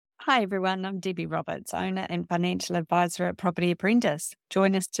Hi everyone, I'm Debbie Roberts, owner and financial advisor at Property Apprentice.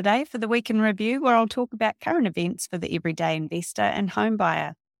 Join us today for the Week in Review, where I'll talk about current events for the everyday investor and home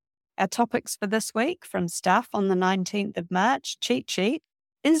buyer. Our topics for this week: from Stuff on the 19th of March, cheat sheet,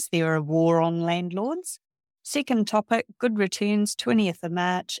 is there a war on landlords? Second topic, good returns, 20th of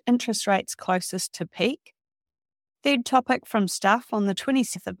March, interest rates closest to peak. Third topic from Stuff on the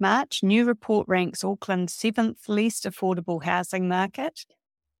 26th of March, new report ranks Auckland's 7th least affordable housing market.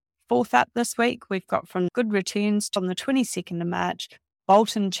 Fourth up this week, we've got from Good Returns on the 22nd of March,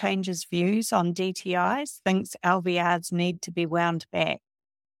 Bolton changes views on DTIs, thinks LVRs need to be wound back.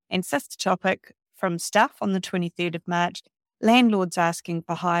 And fifth topic from Stuff on the 23rd of March, landlords asking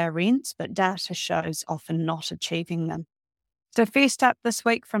for higher rents, but data shows often not achieving them. So first up this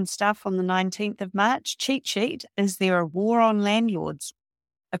week from Stuff on the 19th of March, cheat sheet, is there a war on landlords?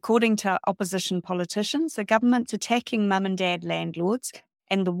 According to opposition politicians, the government's attacking mum and dad landlords,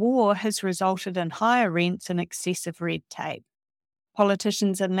 and the war has resulted in higher rents and excessive red tape.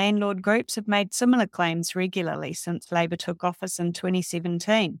 Politicians and landlord groups have made similar claims regularly since Labor took office in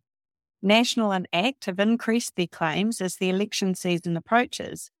 2017. National and ACT have increased their claims as the election season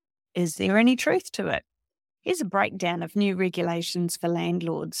approaches. Is there any truth to it? Here's a breakdown of new regulations for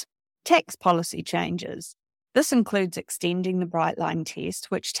landlords. Tax policy changes. This includes extending the Bright Line test,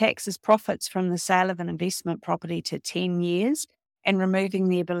 which taxes profits from the sale of an investment property to 10 years, and removing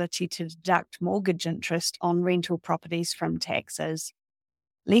the ability to deduct mortgage interest on rental properties from taxes.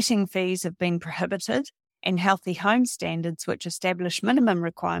 Letting fees have been prohibited, and healthy home standards, which establish minimum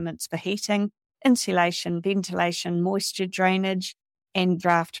requirements for heating, insulation, ventilation, moisture drainage, and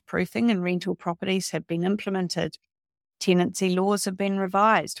draft proofing in rental properties, have been implemented. Tenancy laws have been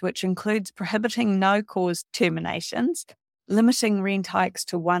revised, which includes prohibiting no-cause terminations, limiting rent hikes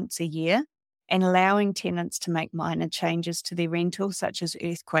to once a year, and allowing tenants to make minor changes to their rental, such as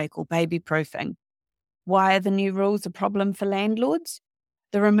earthquake or baby proofing. Why are the new rules a problem for landlords?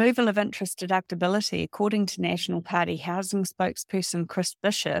 The removal of interest deductibility, according to National Party housing spokesperson Chris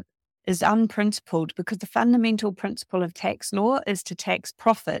Bishop, is unprincipled because the fundamental principle of tax law is to tax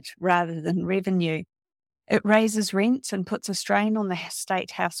profit rather than revenue. It raises rents and puts a strain on the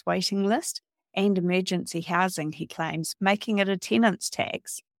state house waiting list and emergency housing, he claims, making it a tenant's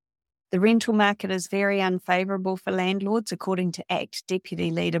tax. The rental market is very unfavourable for landlords, according to ACT Deputy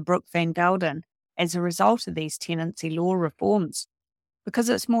Leader Brooke Van Gelden, as a result of these tenancy law reforms. Because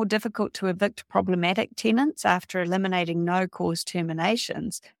it's more difficult to evict problematic tenants after eliminating no-cause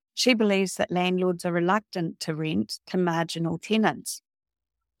terminations, she believes that landlords are reluctant to rent to marginal tenants.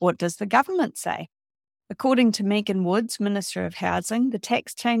 What does the government say? According to Megan Woods, Minister of Housing, the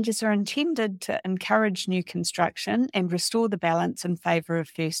tax changes are intended to encourage new construction and restore the balance in favour of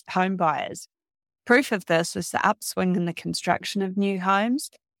first home buyers. Proof of this is the upswing in the construction of new homes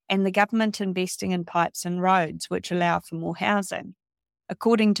and the government investing in pipes and roads, which allow for more housing.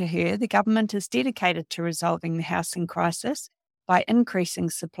 According to her, the government is dedicated to resolving the housing crisis by increasing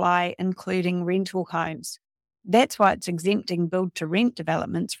supply, including rental homes. That's why it's exempting build-to-rent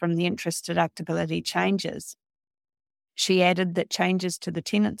developments from the interest deductibility changes. She added that changes to the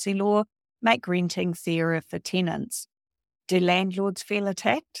tenancy law make renting fairer for tenants. Do landlords feel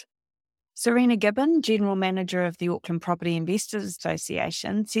attacked? Serena Gibbon, General Manager of the Auckland Property Investors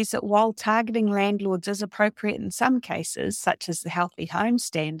Association, says that while targeting landlords is appropriate in some cases, such as the healthy home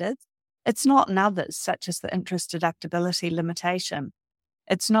standards, it's not in others, such as the interest deductibility limitation.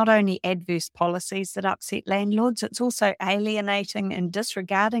 It's not only adverse policies that upset landlords, it's also alienating and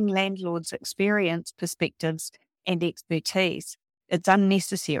disregarding landlords' experience, perspectives, and expertise. It's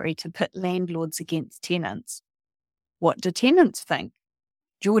unnecessary to pit landlords against tenants. What do tenants think?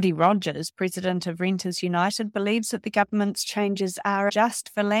 Geordie Rogers, President of Renters United, believes that the government's changes are just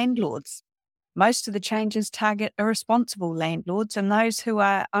for landlords. Most of the changes target irresponsible landlords and those who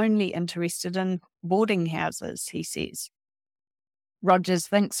are only interested in boarding houses, he says. Rogers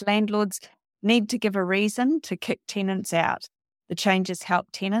thinks landlords need to give a reason to kick tenants out. The changes help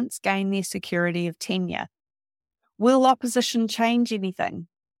tenants gain their security of tenure. Will opposition change anything?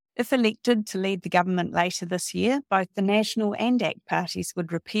 If elected to lead the government later this year, both the National and ACT parties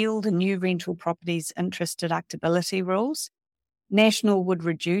would repeal the new rental properties interest deductibility rules. National would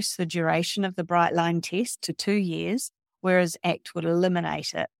reduce the duration of the Bright Line test to 2 years, whereas ACT would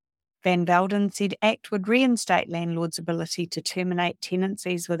eliminate it. Van Velden said ACT would reinstate landlords' ability to terminate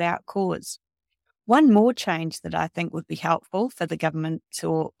tenancies without cause. One more change that I think would be helpful for the government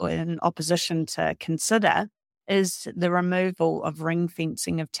or in opposition to consider is the removal of ring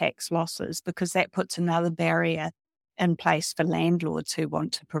fencing of tax losses, because that puts another barrier in place for landlords who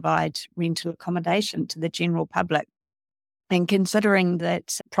want to provide rental accommodation to the general public. And considering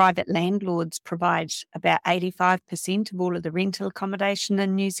that private landlords provide about 85% of all of the rental accommodation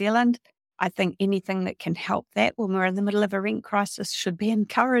in New Zealand, I think anything that can help that when we're in the middle of a rent crisis should be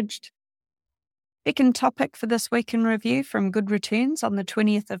encouraged. Second topic for this week in review from Good Returns on the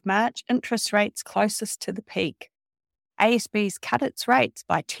 20th of March, interest rates closest to the peak. ASB's cut its rates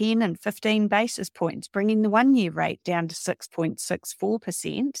by 10 and 15 basis points, bringing the one-year rate down to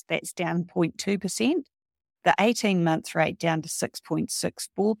 6.64%, that's down 0.2%, the 18-month rate down to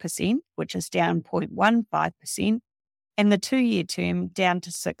 6.64%, which is down 0.15%, and the two-year term down to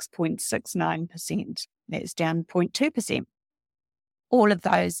 6.69%, that's down 0.2%. All of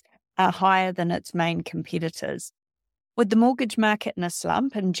those are higher than its main competitors. With the mortgage market in a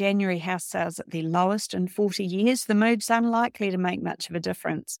slump and January house sales at their lowest in 40 years, the move's unlikely to make much of a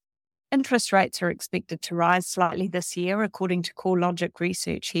difference. Interest rates are expected to rise slightly this year, according to CoreLogic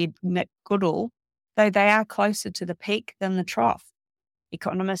research head Nick Goodall, though they are closer to the peak than the trough.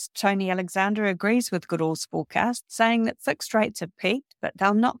 Economist Tony Alexander agrees with Goodall's forecast, saying that fixed rates have peaked, but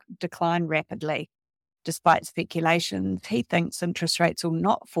they'll not decline rapidly. Despite speculation, he thinks interest rates will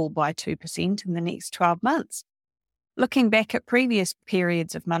not fall by 2% in the next 12 months. Looking back at previous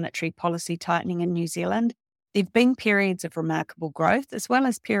periods of monetary policy tightening in New Zealand, there have been periods of remarkable growth as well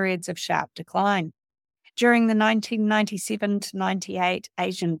as periods of sharp decline. During the 1997 to 98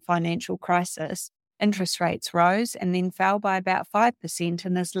 Asian financial crisis, interest rates rose and then fell by about 5%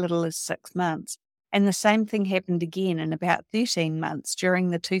 in as little as 6 months. And the same thing happened again in about 13 months during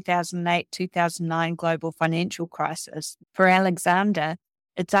the 2008-2009 global financial crisis. For Alexander,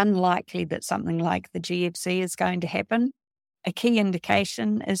 it's unlikely that something like the GFC is going to happen. A key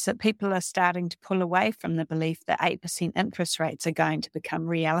indication is that people are starting to pull away from the belief that 8% interest rates are going to become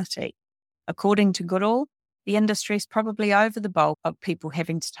reality. According to Goodall, the industry is probably over the bulk of people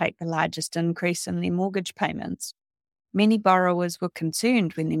having to take the largest increase in their mortgage payments. Many borrowers were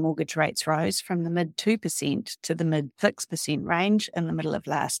concerned when their mortgage rates rose from the mid 2% to the mid 6% range in the middle of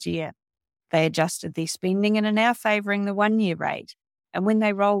last year. They adjusted their spending and are now favouring the one-year rate. And when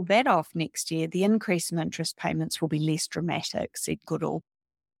they roll that off next year, the increase in interest payments will be less dramatic, said Goodall.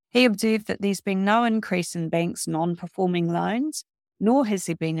 He observed that there's been no increase in banks' non-performing loans, nor has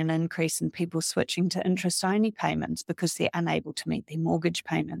there been an increase in people switching to interest-only payments because they're unable to meet their mortgage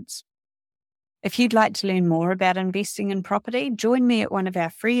payments. If you'd like to learn more about investing in property, join me at one of our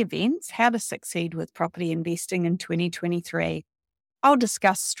free events, How to Succeed with Property Investing in 2023. I'll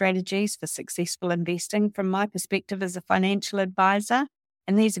discuss strategies for successful investing from my perspective as a financial advisor,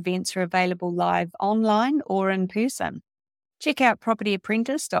 and these events are available live online or in person. Check out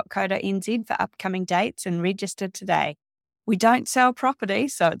propertyapprentice.co.nz for upcoming dates and register today. We don't sell property,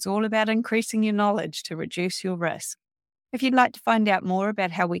 so it's all about increasing your knowledge to reduce your risk. If you'd like to find out more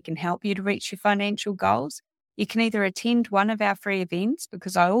about how we can help you to reach your financial goals, you can either attend one of our free events,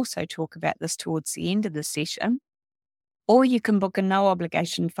 because I also talk about this towards the end of the session, or you can book a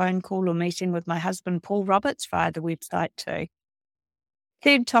no-obligation phone call or meeting with my husband, Paul Roberts, via the website too.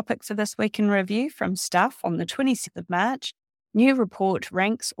 Third topic for this week in review from Stuff on the 26th of March, new report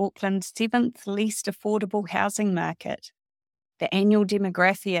ranks Auckland's 7th least affordable housing market. The annual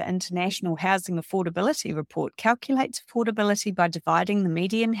Demographia International Housing Affordability Report calculates affordability by dividing the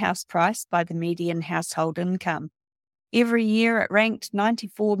median house price by the median household income. Every year, it ranked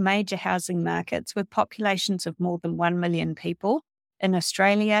 94 major housing markets with populations of more than 1 million people in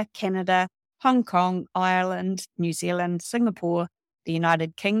Australia, Canada, Hong Kong, Ireland, New Zealand, Singapore, the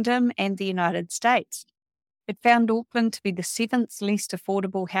United Kingdom, and the United States. It found Auckland to be the 7th least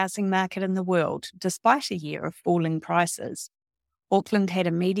affordable housing market in the world, despite a year of falling prices. Auckland had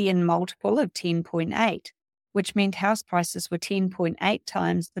a median multiple of 10.8, which meant house prices were 10.8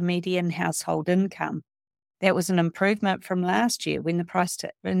 times the median household income. That was an improvement from last year when the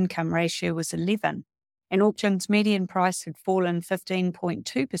price-to-income ratio was 11, and Auckland's median price had fallen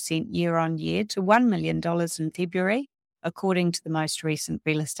 15.2% year on year to $1 million in February, according to the most recent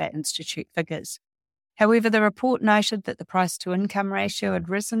Real Estate Institute figures. However, the report noted that the price-to-income ratio had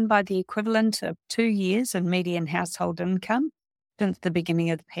risen by the equivalent of 2 years in median household income since the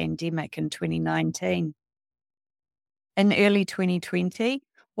beginning of the pandemic in 2019. In early 2020,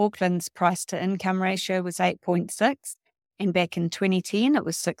 Auckland's price-to-income ratio was 8.6, and back in 2010 it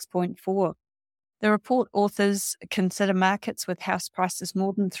was 6.4. The report authors consider markets with house prices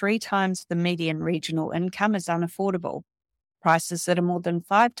more than 3 times the median regional income as unaffordable. Prices that are more than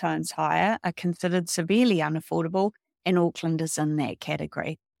 5 times higher are considered severely unaffordable, and Auckland is in that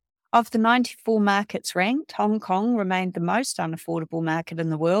category. Of the 94 markets ranked, Hong Kong remained the most unaffordable market in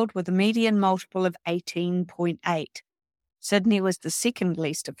the world with a median multiple of 18.8. Sydney was the second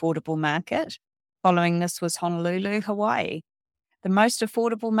least affordable market. Following this was Honolulu, Hawaii. The most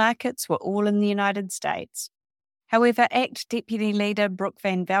affordable markets were all in the United States. However, ACT Deputy Leader Brooke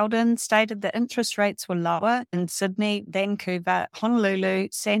Van Velden stated that interest rates were lower in Sydney, Vancouver, Honolulu,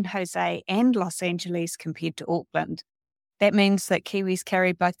 San Jose and Los Angeles compared to Auckland. That means that Kiwis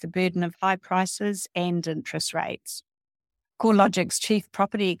carry both the burden of high prices and interest rates. CoreLogic's chief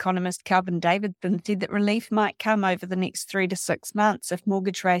property economist Calvin Davidson said that relief might come over the next 3 to 6 months if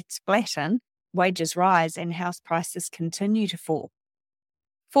mortgage rates flatten, wages rise and house prices continue to fall.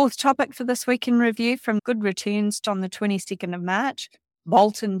 Fourth topic for this week in review from Good Returns on the 22nd of March,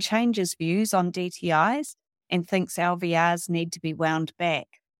 Bolton changes views on DTIs and thinks LVRs need to be wound back.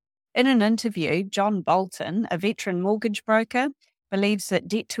 In an interview, John Bolton, a veteran mortgage broker, believes that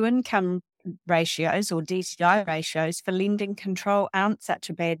debt-to-income ratios or DTI ratios for lending control aren't such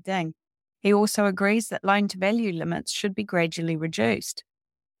a bad thing. He also agrees that loan-to-value limits should be gradually reduced.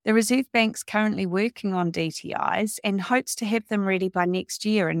 The Reserve Bank's currently working on DTIs and hopes to have them ready by next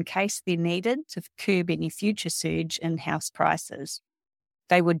year in case they're needed to curb any future surge in house prices.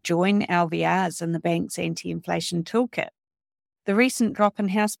 They would join LVRs in the bank's anti-inflation toolkit. The recent drop in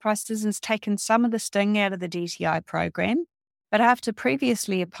house prices has taken some of the sting out of the DTI program, but after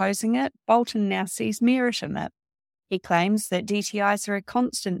previously opposing it, Bolton now sees merit in it. He claims that DTIs are a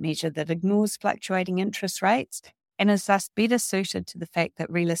constant measure that ignores fluctuating interest rates and is thus better suited to the fact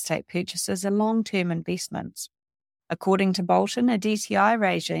that real estate purchases are long-term investments. According to Bolton, a DTI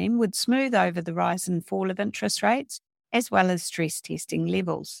regime would smooth over the rise and fall of interest rates, as well as stress testing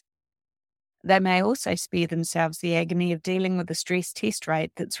levels. They may also spare themselves the agony of dealing with a stress test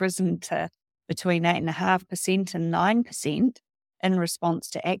rate that's risen to between 8.5% and 9% in response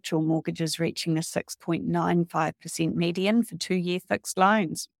to actual mortgages reaching a 6.95% median for 2-year fixed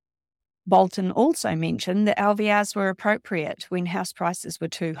loans. Bolton also mentioned that LVRs were appropriate when house prices were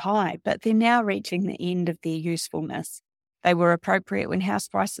too high, but they're now reaching the end of their usefulness. They were appropriate when house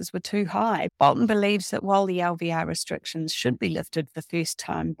prices were too high. Bolton believes that while the LVR restrictions should be lifted for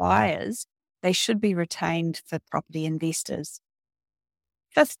first-time buyers, they should be retained for property investors.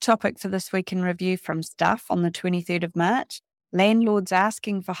 Fifth topic for this week in review from Stuff on the 23rd of March, landlords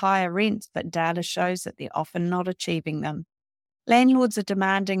asking for higher rents, but data shows that they're often not achieving them. Landlords are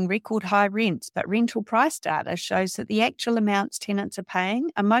demanding record high rents, but rental price data shows that the actual amounts tenants are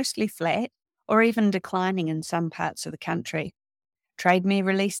paying are mostly flat or even declining in some parts of the country. TradeMe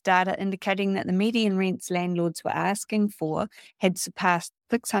released data indicating that the median rents landlords were asking for had surpassed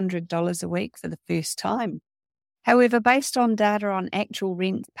 $600 a week for the first time. However, based on data on actual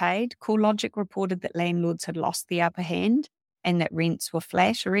rents paid, CoreLogic reported that landlords had lost the upper hand and that rents were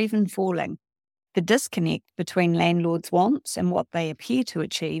flat or even falling. The disconnect between landlords' wants and what they appear to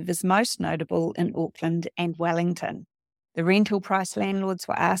achieve is most notable in Auckland and Wellington. The rental price landlords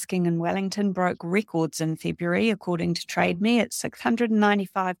were asking in Wellington broke records in February, according to TradeMe, at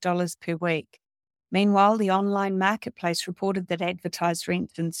 $695 per week. Meanwhile, the online marketplace reported that advertised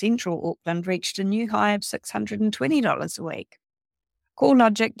rents in central Auckland reached a new high of $620 a week.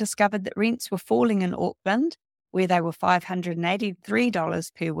 CoreLogic discovered that rents were falling in Auckland, where they were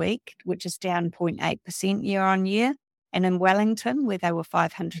 $583 per week, which is down 0.8% year on year, and in Wellington, where they were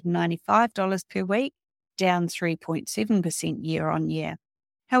 $595 per week, down 3.7% year on year.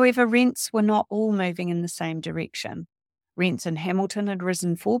 However, rents were not all moving in the same direction. Rents in Hamilton had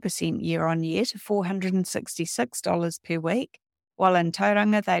risen 4% year on year to $466 per week, while in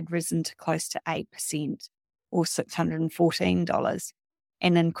Tauranga they'd risen to close to 8%, or $614.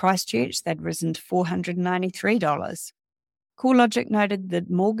 And in Christchurch, they'd risen to $493. CoreLogic noted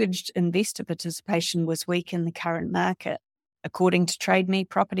that mortgaged investor participation was weak in the current market. According to TradeMe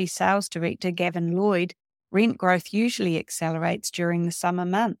Property Sales Director Gavin Lloyd, rent growth usually accelerates during the summer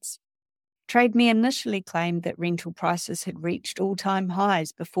months. TradeMe initially claimed that rental prices had reached all-time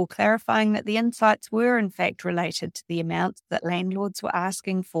highs before clarifying that the insights were in fact related to the amounts that landlords were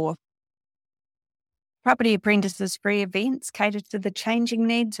asking for. Property Apprentice's free events cater to the changing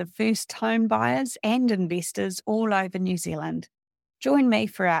needs of first home buyers and investors all over New Zealand. Join me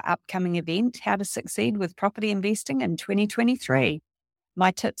for our upcoming event, How to Succeed with Property Investing in 2023. My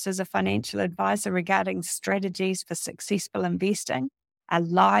tips as a financial advisor regarding strategies for successful investing are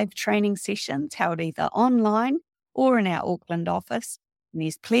live training sessions held either online or in our Auckland office, and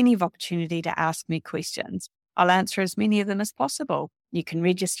there's plenty of opportunity to ask me questions. I'll answer as many of them as possible. You can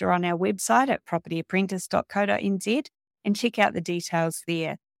register on our website at propertyapprentice.co.nz and check out the details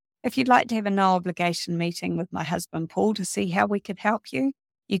there. If you'd like to have a no-obligation meeting with my husband Paul to see how we could help you,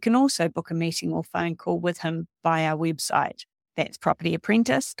 you can also book a meeting or phone call with him via our website. That's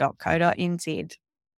propertyapprentice.co.nz.